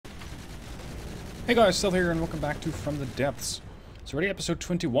Hey guys, Still here and welcome back to From the Depths. It's already episode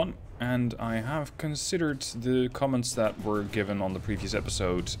 21 and I have considered the comments that were given on the previous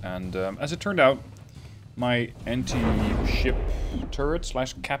episode, and as it turned out, my anti-ship turret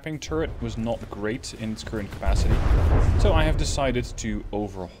slash capping turret was not great in its current capacity. So I have decided to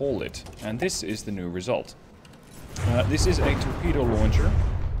overhaul it, and this is the new result. This is a torpedo launcher,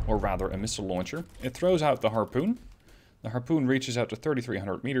 or rather a missile launcher. It throws out the harpoon. The harpoon reaches out to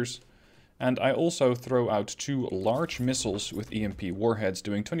 3,300 meters. And I also throw out two large missiles with EMP warheads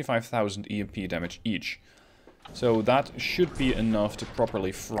doing 25,000 EMP damage each. So that should be enough to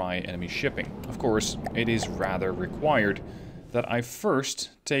properly fry enemy shipping. Of course, it is rather required that I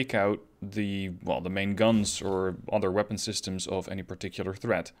first take out the main guns or other weapon systems of any particular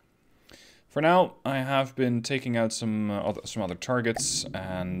threat. For now, I have been taking out some other targets,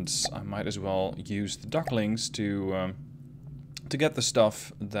 and I might as well use the ducklings to get the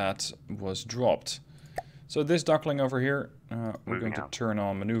stuff that was dropped. So this duckling over here, we're going to turn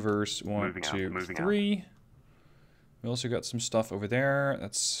on maneuvers. 1, 2, 3. We also got some stuff over there.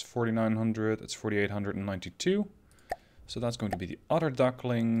 That's 4,900. That's 4,892. So that's going to be the other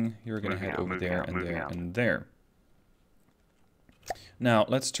duckling. You're going to head over there and there and there. Now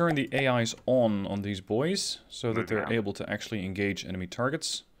let's turn the AIs on these boys so that they're able to actually engage enemy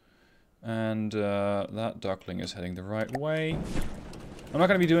targets. And that duckling is heading the right way. I'm not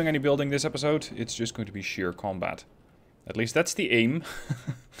going to be doing any building this episode. It's just going to be sheer combat. At least that's the aim.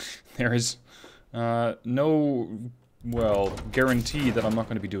 There is no, guarantee that I'm not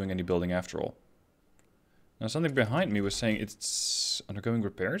going to be doing any building after all. Now something behind me was saying it's undergoing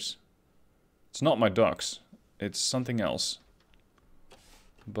repairs. It's not my ducks. It's something else.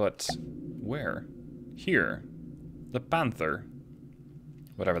 But where? Here. The panther.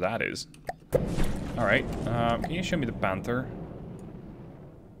 Whatever that is. Alright, can you show me the panther?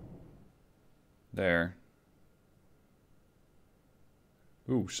 There.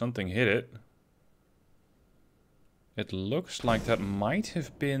 Ooh, something hit it. It looks like that might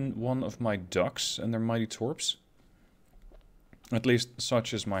have been one of my ducks and their mighty torps. At least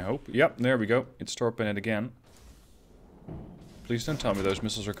such is my hope. Yep, there we go. It's torping it again. Please don't tell me those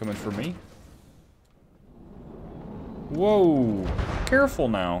missiles are coming for me. Whoa! Careful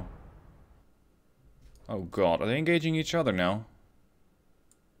now. Oh god, are they engaging each other now?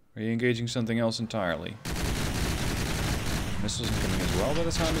 Are you engaging something else entirely? Missiles incoming as well by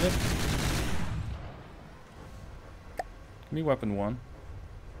the sound of it. Give me weapon 1.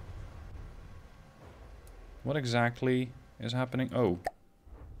 What exactly is happening? Oh.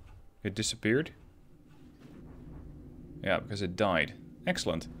 It disappeared? Yeah, because it died.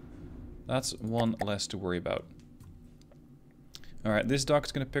 Excellent. That's one less to worry about. Alright, this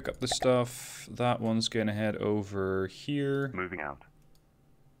duck's gonna pick up the stuff. That one's gonna head over here. Moving out.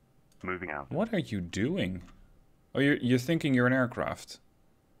 Moving out. What are you doing? Oh, you're thinking you're an aircraft.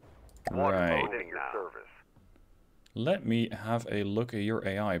 Right. Let me have a look at your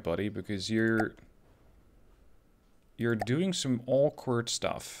AI, buddy, because you're doing some awkward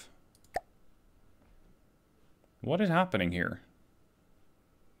stuff. What is happening here?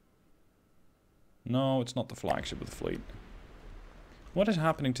 No, it's not the flagship of the fleet. What is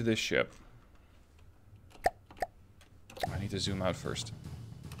happening to this ship? I need to zoom out first.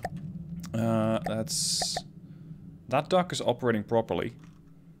 That duck is operating properly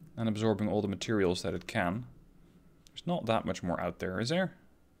and absorbing all the materials that it can. There's not that much more out there, is there?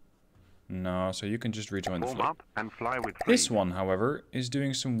 No, so you can just rejoin the fleet. Up and fly with This one, however, is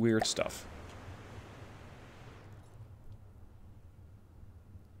doing some weird stuff.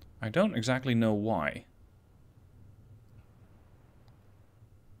 I don't exactly know why.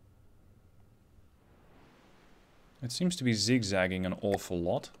 It seems to be zigzagging an awful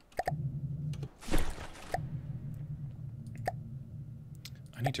lot.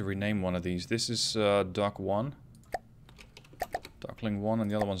 I need to rename one of these. This is Duck 1. Duckling 1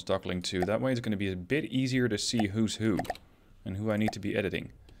 and the other one's Duckling 2. That way it's going to be a bit easier to see who's who and who I need to be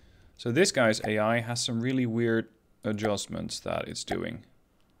editing. So this guy's AI has some really weird adjustments that it's doing.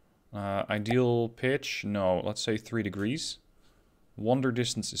 Ideal pitch? No, let's say 3 degrees. Wander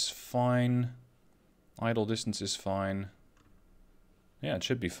distance is fine. Idle distance is fine. Yeah, it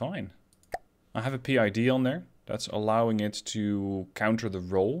should be fine. I have a PID on there. That's allowing it to counter the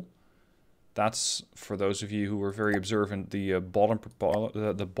roll. That's, for those of you who are very observant, the bottom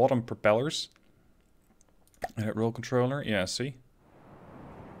propellers. Roll controller. Yeah, see?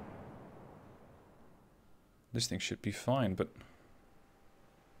 This thing should be fine, but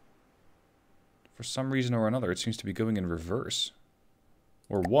for some reason or another, it seems to be going in reverse.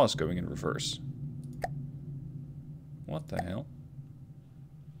 Or was going in reverse. What the hell?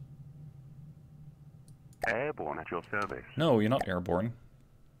 Airborne at your service. No, you're not airborne.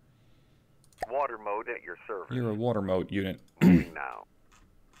 Water mode at your service. You're a water mode unit. Moving now.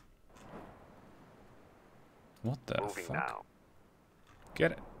 What the Moving fuck? now.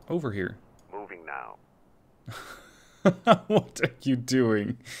 Get over here. Moving now. What are you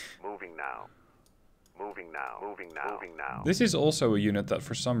doing? Moving now. Moving now. Moving now. Moving now. This is also a unit that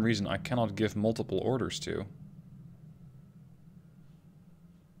for some reason I cannot give multiple orders to.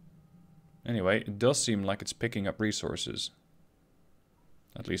 Anyway, it does seem like it's picking up resources.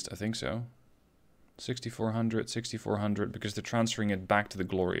 At least I think so. 6,400, 6,400, because they're transferring it back to the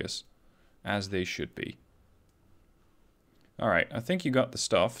Glorious. As they should be. Alright, I think you got the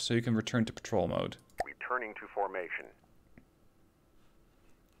stuff, so you can return to patrol mode. Returning to formation.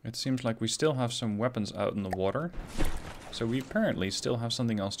 It seems like we still have some weapons out in the water. So we apparently still have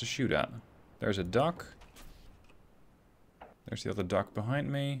something else to shoot at. There's a duck. There's the other duck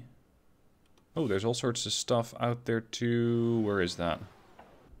behind me. Oh, there's all sorts of stuff out there too. Where is that?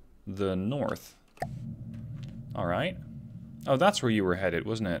 The north. Alright. Oh, that's where you were headed,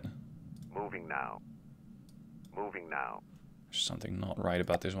 wasn't it? Moving now. Moving now. There's something not right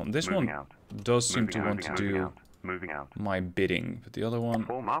about this one. This Moving one out. does seem Moving to out, want to moving do out, moving out. my bidding, but the other one,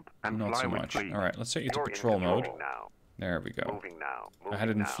 Form up and not fly so with much. fleet. Alright, let's set you to You're in patrol mode. control now. There we go. Moving now. I had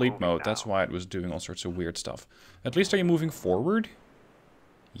it in Moving fleet now. mode, that's why it was doing all sorts of weird stuff. At least are you moving forward?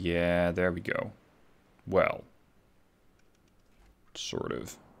 Yeah, there we go. Well. Sort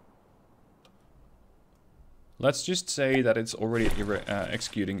of. Let's just say that it's already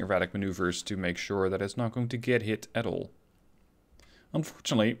executing erratic maneuvers to make sure that it's not going to get hit at all.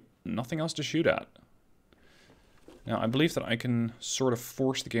 Unfortunately, nothing else to shoot at. Now, I believe that I can sort of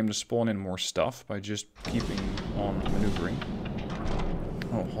force the game to spawn in more stuff by just keeping on maneuvering.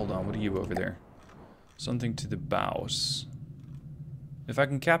 Oh, hold on, what are you over there? Something to the bows. If I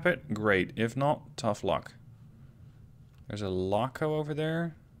can cap it, great. If not, tough luck. There's a Loco over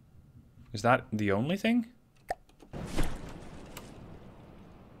there. Is that the only thing?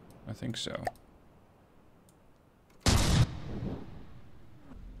 I think so.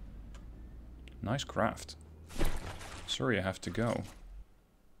 Nice craft. Sorry I have to go.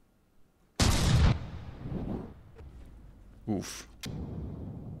 Oof.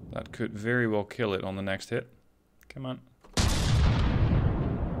 That could very well kill it on the next hit. Come on.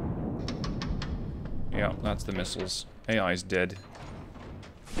 Yeah, that's the missiles. AI's dead.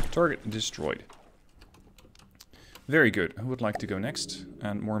 Target destroyed. Very good. Who would like to go next?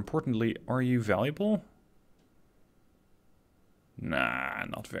 And more importantly, are you valuable? Nah,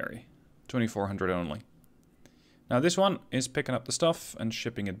 not very. 2,400 only. Now this one is picking up the stuff and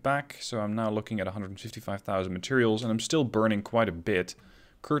shipping it back, so I'm now looking at 155,000 materials, and I'm still burning quite a bit,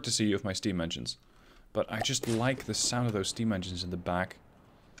 courtesy of my steam engines. But I just like the sound of those steam engines in the back.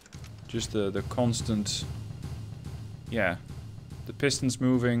 Just the constant... Yeah. The pistons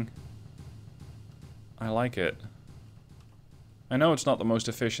moving. I like it. I know it's not the most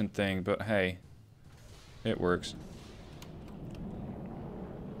efficient thing, but hey. It works.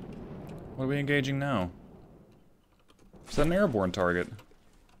 What are we engaging now? Is that an airborne target?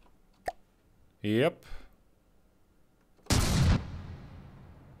 Yep.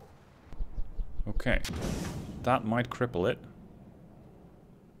 Okay. That might cripple it.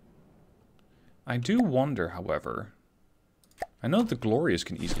 I do wonder, however... I know the Glorious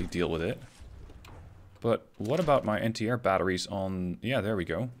can easily deal with it. But what about my anti-air batteries on... Yeah, there we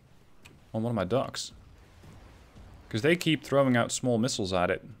go. On one of my ducks. Because they keep throwing out small missiles at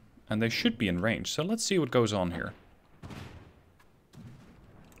it. And they should be in range. So let's see what goes on here.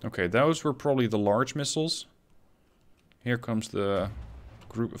 Okay, those were probably the large missiles. Here comes the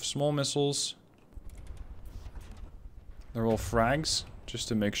group of small missiles. They're all frags, just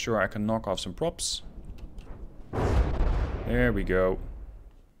to make sure I can knock off some props. There we go.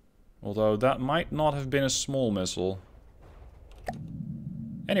 Although that might not have been a small missile.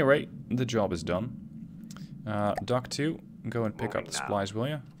 Anyway, the job is done. Duck 2, go and pick up the supplies, will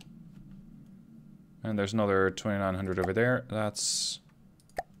you? And there's another 2,900 over there. That's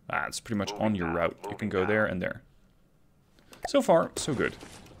pretty much on your route. You can go there and there. So far, so good.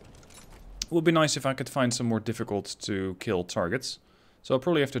 It would be nice if I could find some more difficult to kill targets. So I'll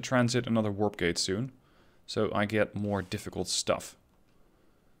probably have to transit another warp gate soon. So I get more difficult stuff.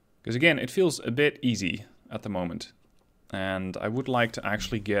 Because again, it feels a bit easy at the moment. And I would like to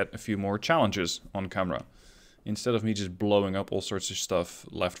actually get a few more challenges on camera. Instead of me just blowing up all sorts of stuff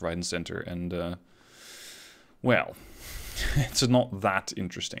left, right and center. And, well, it's not that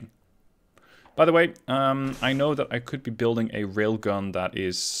interesting. By the way, I know that I could be building a railgun that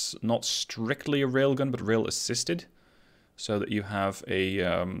is not strictly a railgun, but rail assisted. So that you have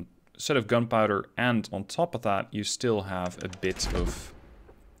a set of gunpowder, and on top of that, you still have a bit of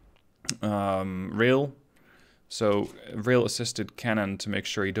rail. So, rail-assisted cannon to make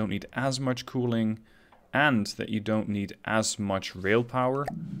sure you don't need as much cooling, and that you don't need as much rail power.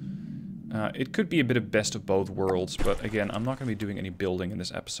 It could be a bit of best of both worlds, but again, I'm not going to be doing any building in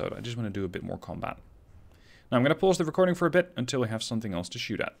this episode. I just want to do a bit more combat. Now, I'm going to pause the recording for a bit until we have something else to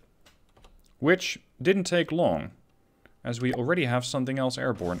shoot at. Which didn't take long, as we already have something else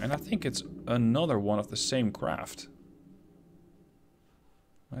airborne, and I think it's another one of the same craft.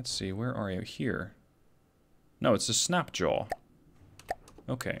 Let's see, where are you? Here. No, it's a Snapjaw.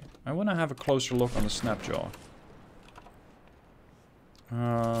 Okay, I want to have a closer look on the Snapjaw.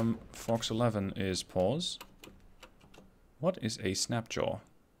 Fox 11 is pause. What is a Snapjaw?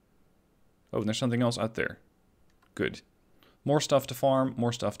 Oh, and there's something else out there. Good. More stuff to farm,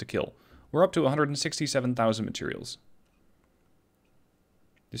 more stuff to kill. We're up to 167,000 materials.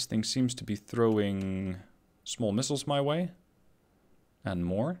 This thing seems to be throwing small missiles my way. And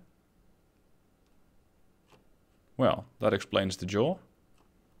more. Well, that explains the jaw.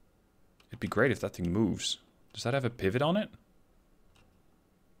 It'd be great if that thing moves. Does that have a pivot on it?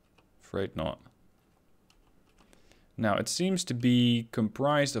 Afraid not. Now, it seems to be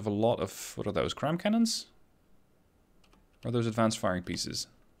comprised of a lot of... What are those? Cram cannons? Or are those advanced firing pieces?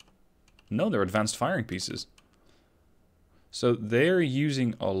 No, they're advanced firing pieces. So they're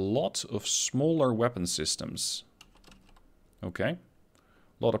using a lot of smaller weapon systems. Okay.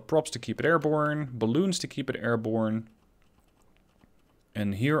 A lot of props to keep it airborne. Balloons to keep it airborne.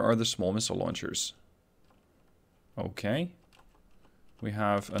 And here are the small missile launchers. Okay. We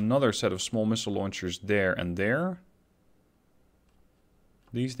have another set of small missile launchers there and there.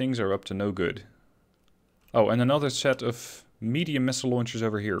 These things are up to no good. Oh, and another set of medium missile launchers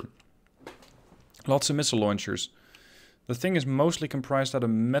over here. Lots of missile launchers. The thing is mostly comprised out of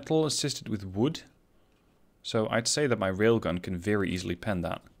metal assisted with wood. So I'd say that my railgun can very easily pen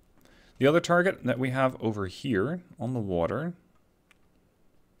that. The other target that we have over here on the water.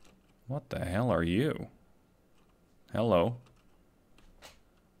 What the hell are you? Hello.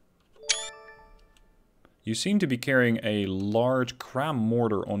 You seem to be carrying a large cram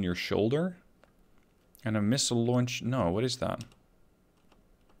mortar on your shoulder. And a missile launch... No, what is that?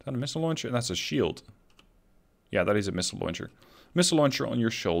 Is that a missile launcher? That's a shield. Yeah, that is a missile launcher. Missile launcher on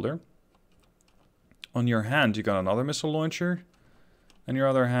your shoulder. On your hand, you got another missile launcher. And your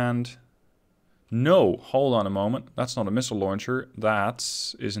other hand... No, hold on a moment. That's not a missile launcher. That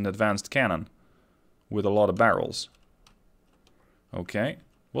is an advanced cannon. With a lot of barrels. Okay.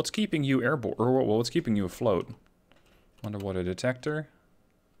 What's keeping you airborne? Or what's keeping you afloat? Underwater detector.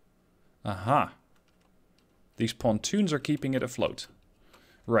 Aha. These pontoons are keeping it afloat.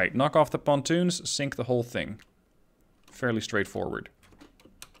 Right, knock off the pontoons, sink the whole thing. Fairly straightforward.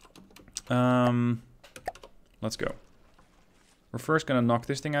 Let's go. We're first gonna knock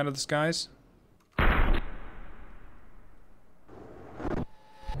this thing out of the skies.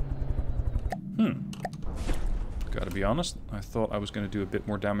 Gotta be honest, I thought I was gonna do a bit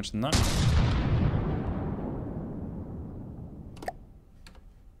more damage than that.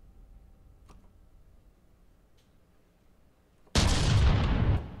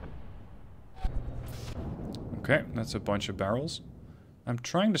 Okay, that's a bunch of barrels. I'm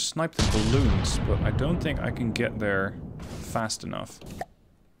trying to snipe the balloons, but I don't think I can get there fast enough.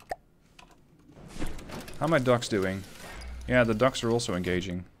 How are my ducks doing? Yeah, the ducks are also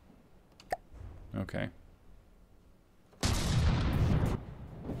engaging. Okay. I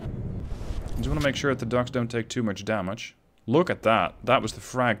just want to make sure that the ducks don't take too much damage. Look at that. That was the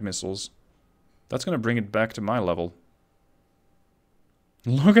frag missiles. That's going to bring it back to my level.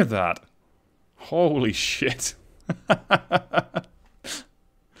 Look at that. Holy shit. I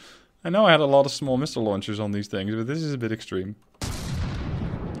know I had a lot of small missile launchers on these things, but this is a bit extreme.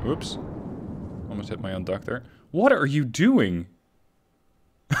 Oops. Almost hit my own duck there. What are you doing?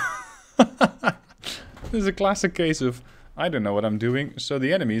 This is a classic case of, I don't know what I'm doing, so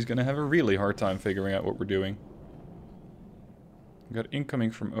the enemy is going to have a really hard time figuring out what we're doing. We got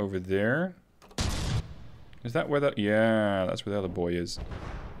incoming from over there. Is that where that... Yeah, that's where the other boy is.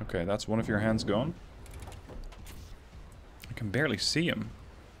 Okay, that's one of your hands gone. I can barely see him.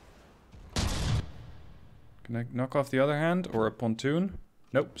 Can I knock off the other hand? Or a pontoon?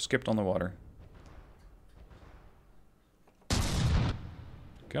 Nope, skipped on the water.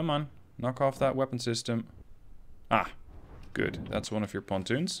 Come on, knock off that weapon system. Ah, good. That's one of your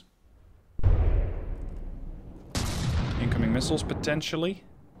pontoons. Incoming missiles, potentially.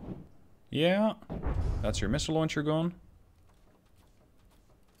 Yeah, that's your missile launcher gone.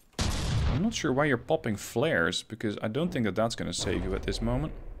 I'm not sure why you're popping flares, because I don't think that that's going to save you at this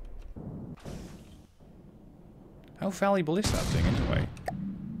moment. How valuable is that thing anyway?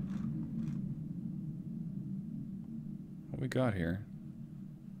 What we got here?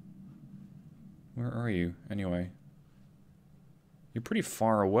 Where are you anyway? You're pretty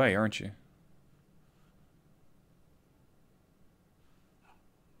far away, aren't you?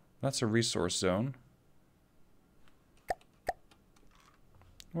 That's a resource zone.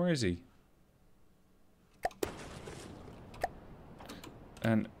 Where is he?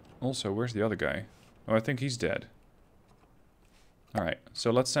 And also, where's the other guy? Oh, I think he's dead. Alright, so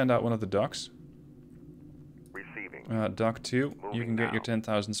let's send out one of the ducks. Receiving. Duck 2, you can get your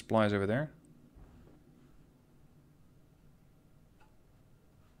 10,000 supplies over there.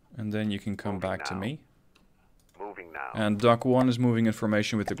 And then you can come back to me. Moving now. And Duck 1 is moving in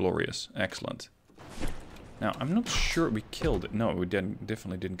formation with the Glorious. Excellent. Now, I'm not sure we killed it. No, we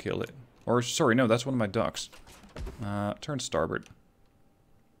definitely didn't kill it. Or, sorry, no, that's one of my ducks. Turn starboard.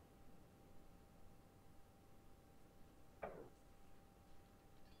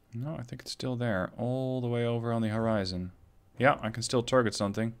 No, I think it's still there. All the way over on the horizon. Yeah, I can still target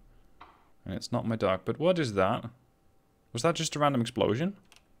something. And it's not my duck. But what is that? Was that just a random explosion?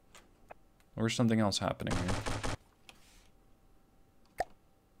 Or is something else happening here?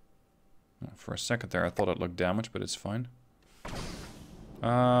 For a second there, I thought it looked damaged, but it's fine.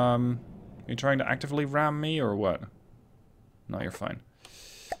 Are you trying to actively ram me, or what? No, you're fine.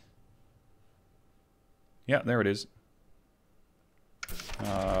 Yeah, there it is.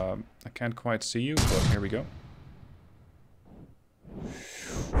 I can't quite see you, but here we go.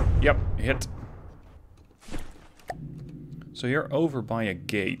 Yep, hit. So you're over by a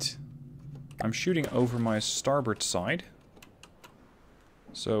gate. I'm shooting over my starboard side.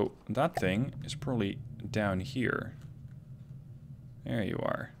 So that thing is probably down here. There you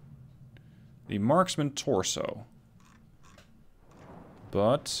are. The marksman torso.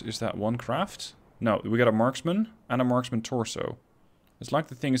 But is that one craft? No, we got a marksman and a marksman torso. It's like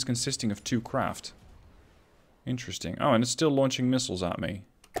the thing is consisting of 2 craft. Interesting. Oh, and it's still launching missiles at me.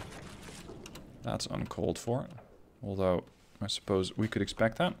 That's uncalled for. Although, I suppose we could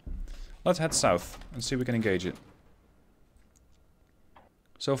expect that. Let's head south and see if we can engage it.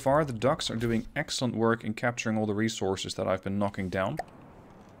 So far, the ducks are doing excellent work in capturing all the resources that I've been knocking down.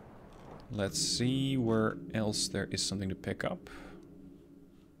 Let's see where else there is something to pick up.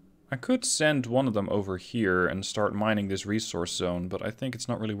 I could send one of them over here and start mining this resource zone, but I think it's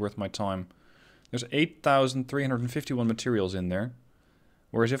not really worth my time. There's 8,351 materials in there.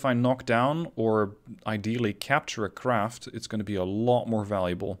 Whereas if I knock down, or ideally capture a craft, it's going to be a lot more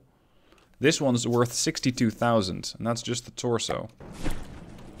valuable. This one's worth 62,000, and that's just the torso.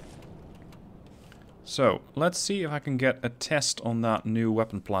 So, let's see if I can get a test on that new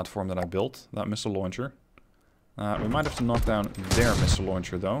weapon platform that I built, that missile launcher. We might have to knock down their missile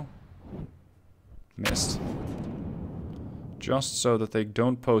launcher, though. Missed. Just so that they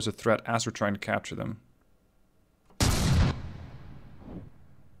don't pose a threat as we're trying to capture them.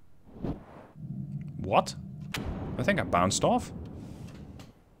 What? I think I bounced off.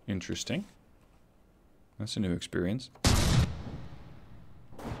 Interesting. That's a new experience.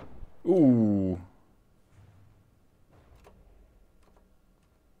 Ooh.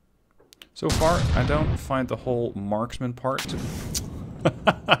 So far, I don't find the whole marksman part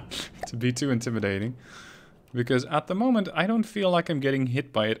to be too intimidating. Because at the moment, I don't feel like I'm getting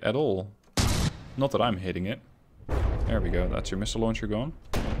hit by it at all. Not that I'm hitting it. There we go, that's your missile launcher gone.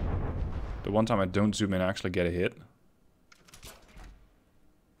 The one time I don't zoom in, I actually get a hit.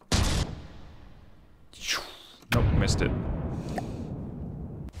 Nope, missed it.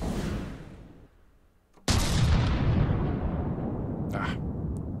 Ah,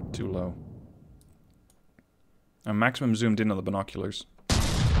 too low. I'm maximum zoomed in on the binoculars.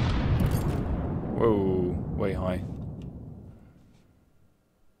 Whoa, way high.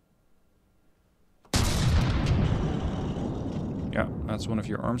 Yeah, that's one of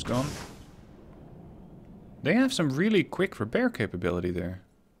your arms gone. They have some really quick repair capability there.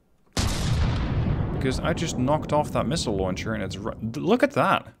 Because I just knocked off that missile launcher and it's... Look at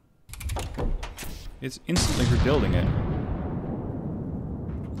that! It's instantly rebuilding it.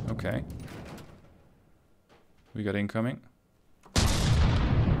 Okay. We got incoming.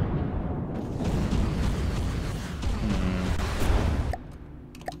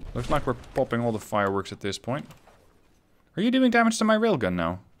 Looks like we're popping all the fireworks at this point. Are you doing damage to my railgun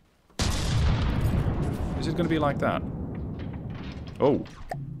now? Is it gonna be like that? Oh.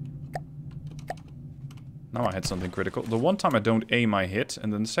 Now I hit something critical. The one time I don't aim, I hit.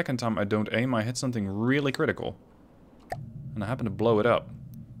 And then the second time I don't aim, I hit something really critical. And I happen to blow it up.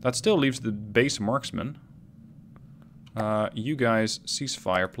 That still leaves the base marksman. You guys, cease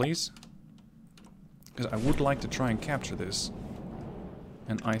fire, please. Because I would like to try and capture this.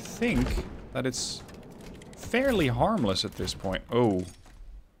 And I think that it's fairly harmless at this point. Oh.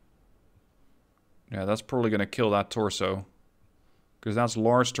 Yeah, that's probably going to kill that torso. Because that's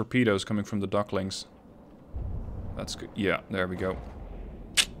large torpedoes coming from the ducklings. That's good. Yeah, there we go.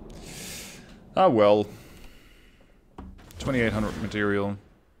 Ah, well. 2800 material.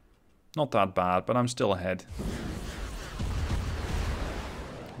 Not that bad, but I'm still ahead.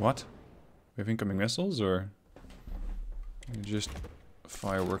 What? We have incoming missiles, or just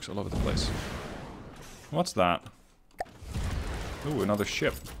fireworks all over the place? What's that? Ooh, another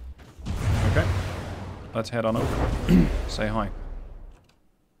ship. Okay. Let's head on over. Say hi.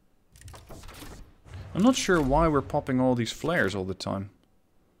 I'm not sure why we're popping all these flares all the time.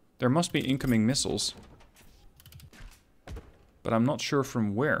 There must be incoming missiles. But I'm not sure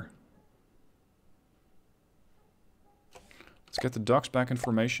from where. Let's get the docks back in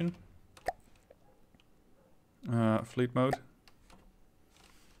formation. Fleet mode.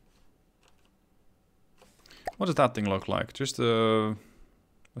 What does that thing look like? Just a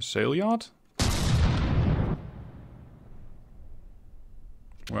sail yacht?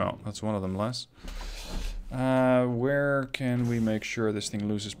 Well, that's one of them less. Where can we make sure this thing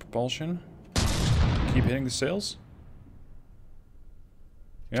loses propulsion? Keep hitting the sails?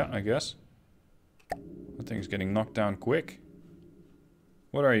 Yeah, I guess. That thing's getting knocked down quick.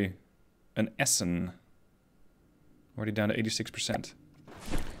 What are you? An Essen. Already down to 86%.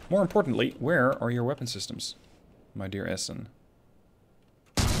 More importantly, where are your weapon systems, my dear Essen?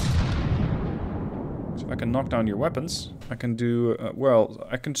 So if I can knock down your weapons, I can do, well,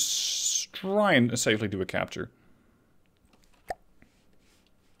 I can try and safely do a capture.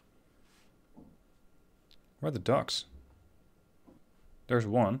 Where are the ducks? There's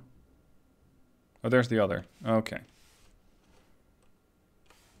one. Oh, there's the other. Okay.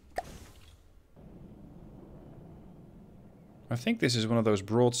 I think this is one of those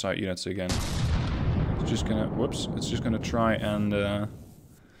broadside units again. It's just gonna, whoops, it's just gonna try and, at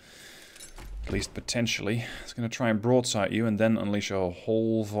least potentially, it's gonna try and broadside you and then unleash a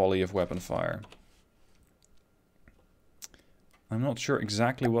whole volley of weapon fire. I'm not sure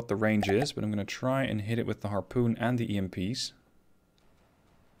exactly what the range is, but I'm gonna try and hit it with the harpoon and the EMPs.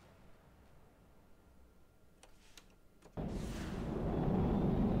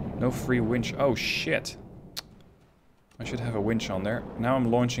 No free winch. Oh shit. I should have a winch on there. Now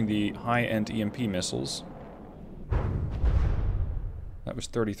I'm launching the high-end EMP missiles. That was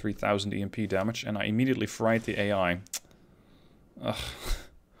 33,000 EMP damage, and I immediately fried the AI. Ugh.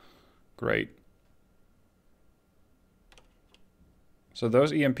 Great. So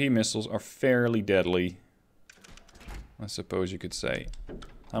those EMP missiles are fairly deadly, I suppose you could say.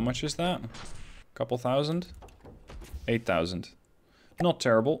 How much is that? Couple thousand? 8,000. Not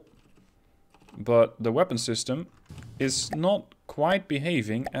terrible. But the weapon system is not quite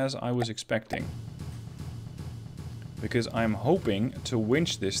behaving as I was expecting. Because I'm hoping to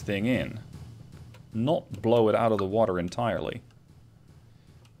winch this thing in. Not blow it out of the water entirely.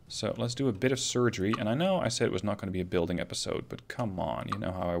 So let's do a bit of surgery. And I know I said it was not going to be a building episode, but come on, you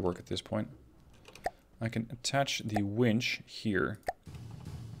know how I work at this point. I can attach the winch here.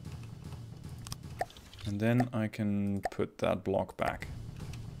 And then I can put that block back.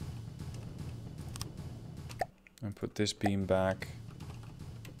 And put this beam back.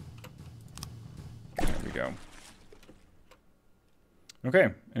 There we go. Okay,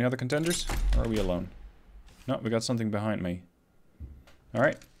 any other contenders? Or are we alone? No, we got something behind me.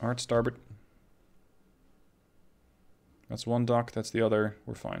 Alright, hard starboard. That's one dock, that's the other.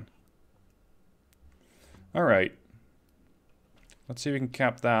 We're fine. Alright. Let's see if we can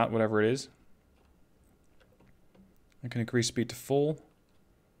cap that, whatever it is. I can increase speed to full,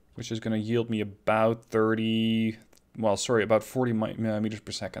 which is going to yield me about 30... Well, sorry, about 40 meters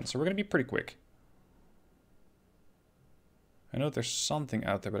per second. So we're going to be pretty quick. I know there's something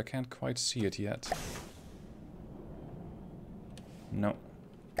out there, but I can't quite see it yet. No.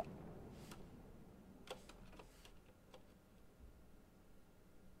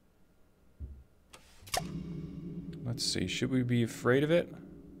 Let's see, should we be afraid of it?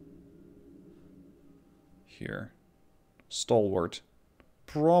 Here. Stalwart.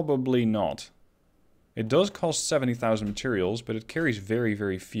 Probably not. It does cost 70,000 materials, but it carries very,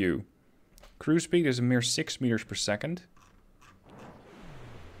 very few. Cruise speed is a mere 6 meters per second.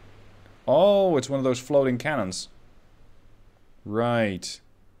 Oh, it's one of those floating cannons. Right.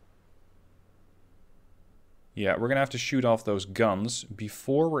 Yeah, we're going to have to shoot off those guns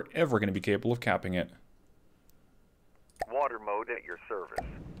before we're ever going to be capable of capping it. Water mode at your service.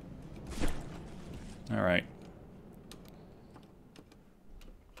 Alright.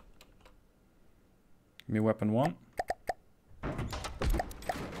 me weapon 1.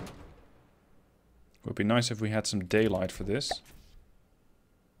 Would be nice if we had some daylight for this.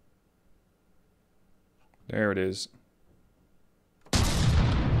 There it is.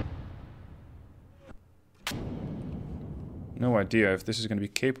 No idea if this is going to be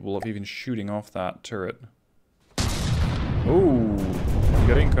capable of even shooting off that turret. Oh, you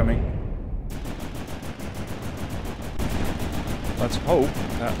got incoming. Let's hope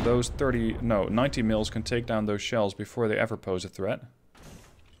that those 90 mils can take down those shells before they ever pose a threat.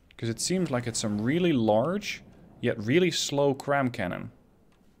 Because it seems like it's some really large, yet really slow cram cannon.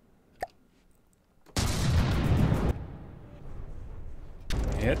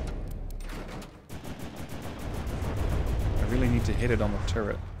 Hit. I really need to hit it on the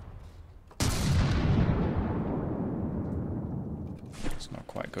turret. It's not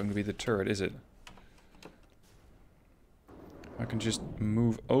quite going to be the turret, is it? I can just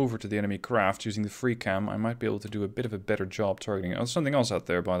move over to the enemy craft using the free cam. I might be able to do a bit of a better job targeting it. Oh, there's something else out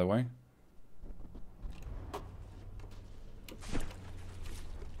there, by the way.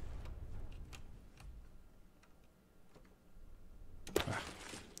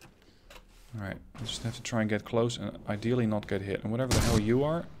 Alright, I just have to try and get close and ideally not get hit. And whatever the hell you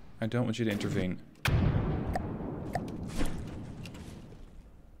are, I don't want you to intervene.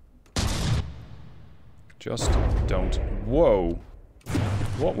 Just don't. Whoa!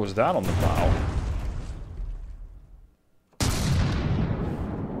 What was that on the bow?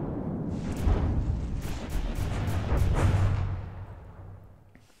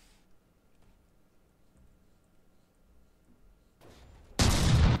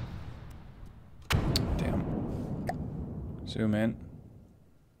 Damn. Zoom in.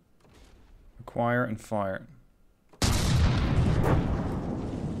 Acquire and fire.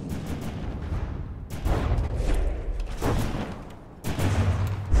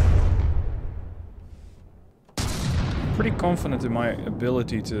 Pretty confident in my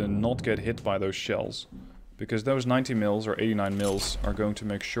ability to not get hit by those shells, because those 90 mils or 89 mils are going to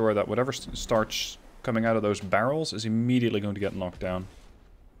make sure that whatever starts coming out of those barrels is immediately going to get knocked down.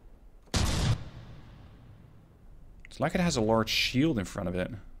 It's like it has a large shield in front of it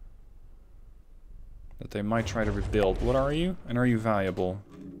that they might try to rebuild. What are you? And are you valuable?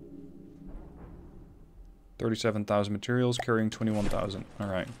 37,000 materials, carrying 21,000.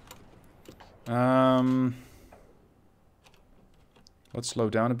 Alright. Let's slow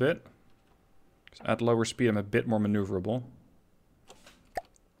down a bit. At lower speed, I'm a bit more maneuverable.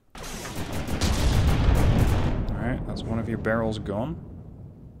 Alright, that's one of your barrels gone.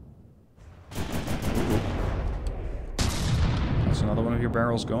 Ooh. That's another one of your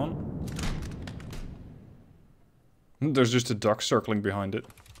barrels gone. There's just a duck circling behind it.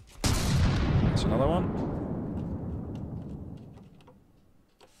 That's another one.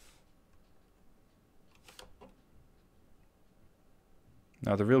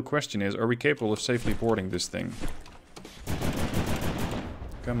 Now the real question is, are we capable of safely boarding this thing?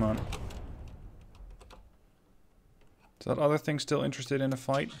 Come on. Is that other thing still interested in a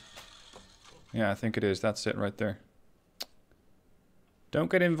fight? Yeah, I think it is. That's it right there.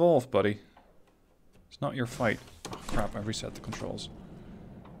 Don't get involved, buddy. It's not your fight. Oh crap, I reset the controls.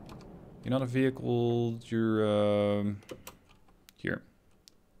 You're not a vehicle, you're here.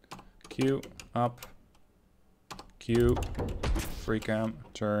 Q, up. Q. Free cam,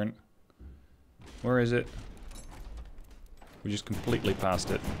 turn. Where is it? We just completely passed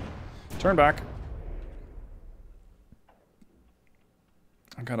it. Turn back.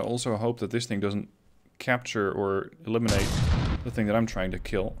 I gotta also hope that this thing doesn't capture or eliminate the thing that I'm trying to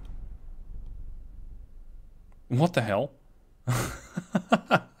kill. What the hell?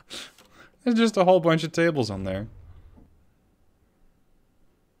 There's just a whole bunch of tables on there.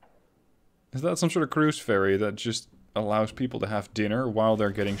 Is that some sort of cruise ferry that just allows people to have dinner while they're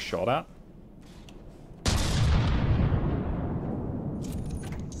getting shot at?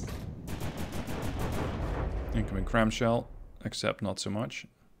 Incoming cramshell, except not so much.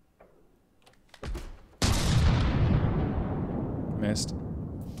 Missed.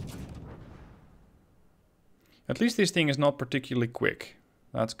 At least this thing is not particularly quick.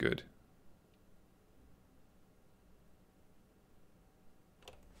 That's good.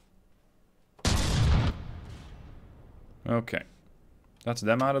 Okay. That's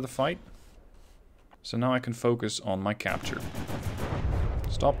them out of the fight. So now I can focus on my capture.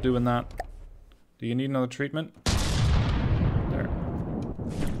 Stop doing that. Do you need another treatment? There.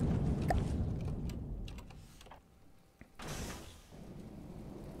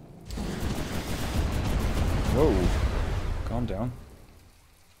 Whoa. Calm down.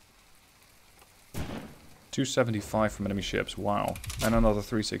 275 from enemy ships. Wow. And another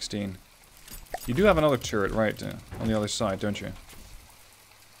 316. You do have another turret right on the other side, don't you?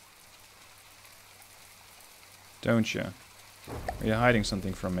 Don't you? Are you hiding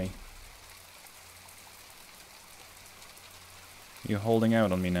something from me? Are you holding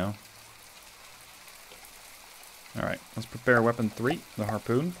out on me now? Alright, let's prepare weapon 3, the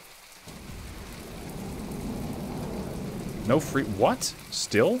harpoon. No free... What?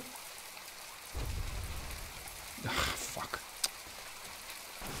 Still? Ugh, fuck.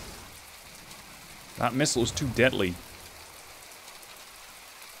 That missile is too deadly.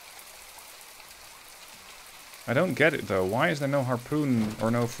 I don't get it though. Why is there no harpoon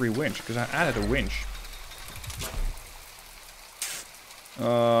or no free winch? Because I added a winch.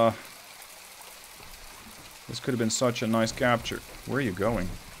 This could have been such a nice capture. Where are you going?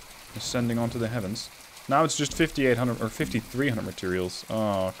 Ascending onto the heavens. Now it's just 5,800 or 5,300 materials.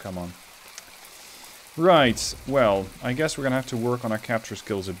 Oh, come on. Right. Well, I guess we're gonna have to work on our capture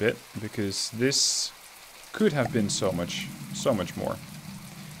skills a bit, because this could have been so much more.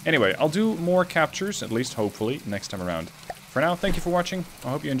 Anyway, I'll do more captures, at least hopefully, next time around. For now, thank you for watching. I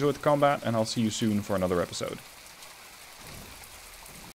hope you enjoyed the combat, and I'll see you soon for another episode.